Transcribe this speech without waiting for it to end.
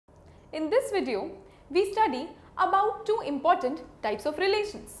In this video, we study about two important types of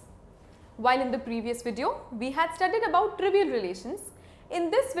relations. While in the previous video, we had studied about trivial relations.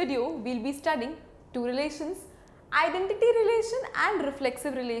 In this video, we will be studying two relations, identity relation and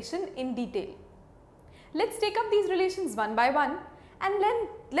reflexive relation in detail. Let's take up these relations one by one and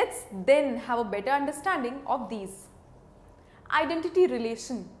let's then have a better understanding of these. Identity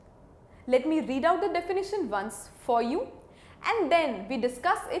relation. Let me read out the definition once for you and then we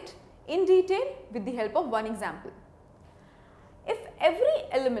discuss it in detail with the help of one example. If every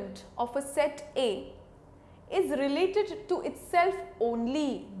element of a set A is related to itself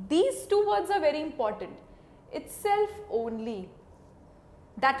only, these two words are very important, itself only.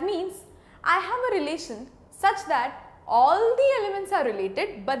 That means I have a relation such that all the elements are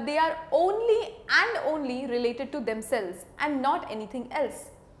related but they are only and only related to themselves and not anything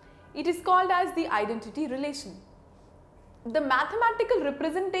else. It is called as the identity relation. The mathematical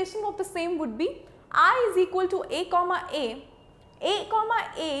representation of the same would be I is equal to A comma A. A comma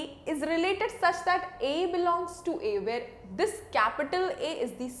A is related such that A belongs to A, where this capital A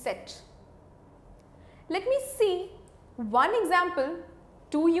is the set. Let me see one example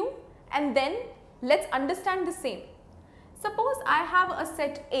to you and then let's understand the same. Suppose I have a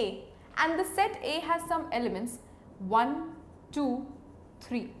set A and the set A has some elements 1, 2,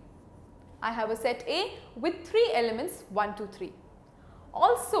 3. I have a set A with 3 elements 1, 2, 3.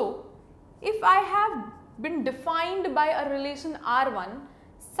 Also, if I have been defined by a relation R1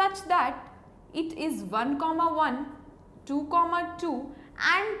 such that it is 1, 1, 2, 2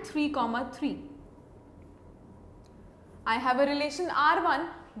 and 3, 3. I have a relation R1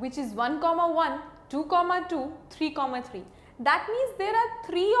 which is 1, 1, 2, 2, 3, 3. That means there are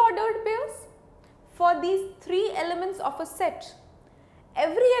 3 ordered pairs for these 3 elements of a set.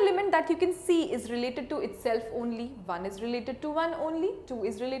 Every element that you can see is related to itself only. 1 is related to 1 only, 2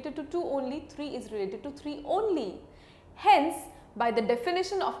 is related to 2 only, 3 is related to 3 only. Hence, by the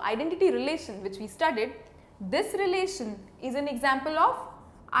definition of identity relation which we studied, this relation is an example of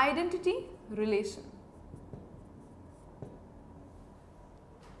identity relation.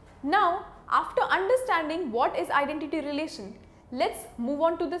 Now, after understanding what is identity relation, let's move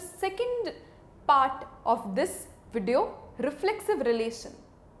on to the second part of this video, reflexive relation.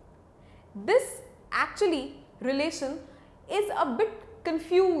 This relation is a bit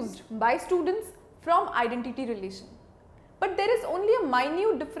confused by students from identity relation. But there is only a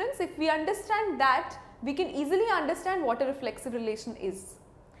minute difference. If we understand that, we can easily understand what a reflexive relation is.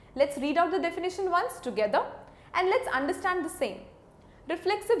 Let's read out the definition once together and let's understand the same.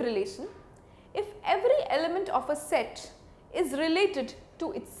 Reflexive relation, if every element of a set is related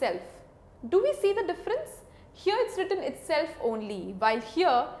to itself. Do we see the difference? Here it's written itself only, while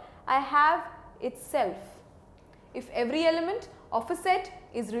here I have itself. If every element of a set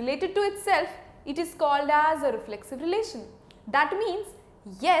is related to itself, it is called as a reflexive relation. That means,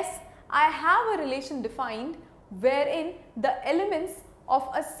 yes, I have a relation defined wherein the elements of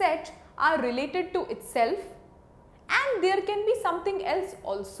a set are related to itself and there can be something else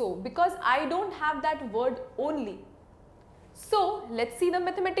also because I don't have that word only. So, let's see the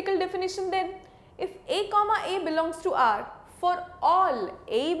mathematical definition then. If A comma A belongs to R, for all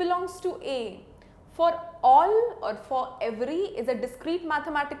A belongs to A, for all or for every is a discrete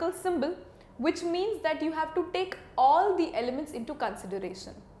mathematical symbol which means that you have to take all the elements into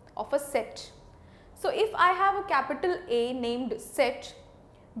consideration of a set. So, if I have a capital A named set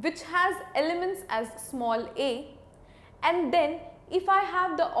which has elements as small a and then if I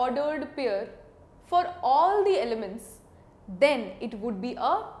have the ordered pair for all the elements, then it would be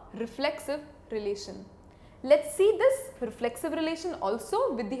a reflexive relation. Let's see this reflexive relation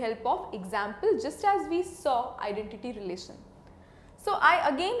also with the help of example just as we saw identity relation. So, I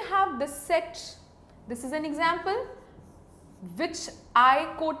again have this set. This is an example which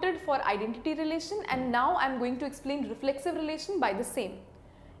I quoted for identity relation and now I am going to explain reflexive relation by the same.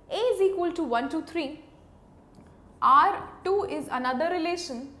 A is equal to 1, 2, 3. R2 is another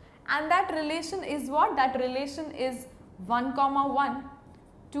relation and that relation is what? That relation is 1, 1,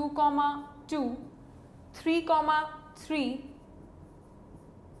 2, 2, 3, 3,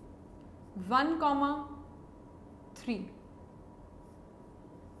 1, 3.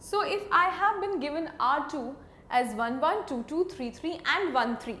 So, if I have been given R2 as 1, 1, 2, 2, 3, 3 and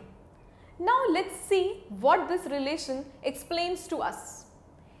 1, 3. Now, let's see what this relation explains to us.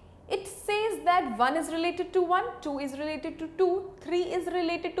 It says that 1 is related to 1, 2 is related to 2, 3 is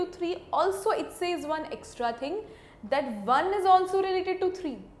related to 3. Also, it says one extra thing that 1 is also related to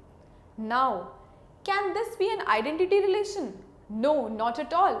 3. Now, can this be an identity relation? No, not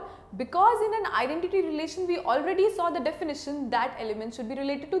at all, because in an identity relation we already saw the definition that elements should be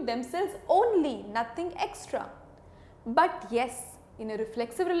related to themselves only, nothing extra. But yes, in a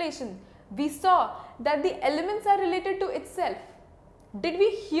reflexive relation, we saw that the elements are related to itself. Did we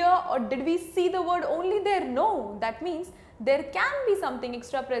hear or did we see the word only there? No, that means there can be something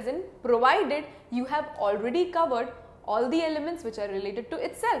extra present provided you have already covered all the elements which are related to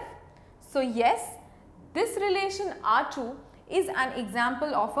itself. So yes, this relation R2 is an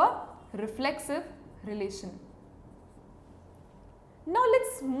example of a reflexive relation. Now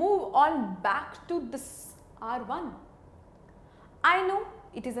let's move on back to this R1. I know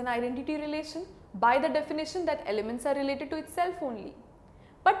it is an identity relation by the definition that elements are related to itself only.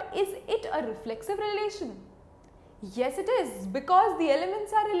 But is it a reflexive relation? Yes, it is, because the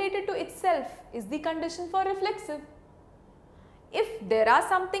elements are related to itself is the condition for reflexive. If there are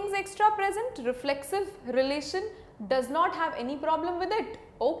some things extra present, reflexive relation does not have any problem with it.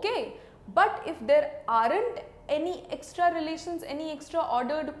 Okay. But if there aren't any extra relations, any extra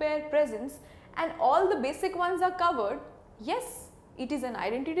ordered pair presence and all the basic ones are covered, yes, it is an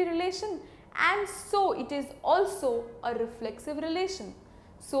identity relation and so it is also a reflexive relation.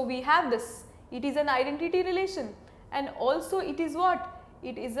 So we have this, it is an identity relation and also it is what?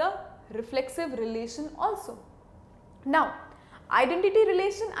 It is a reflexive relation also. Now, identity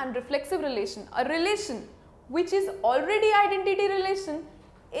relation and reflexive relation, a relation which is already identity relation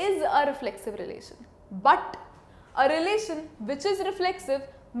is a reflexive relation. But a relation which is reflexive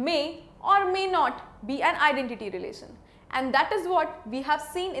may or may not be an identity relation. And that is what we have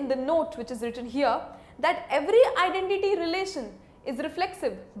seen in the note which is written here, that every identity relation is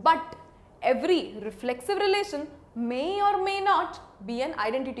reflexive, but every reflexive relation may or may not be an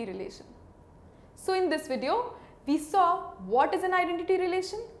identity relation. So in this video, we saw what is an identity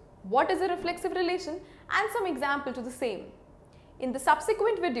relation, what is a reflexive relation and some example to the same. In the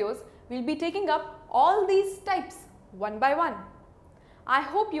subsequent videos, we will be taking up all these types one by one. I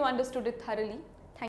hope you understood it thoroughly.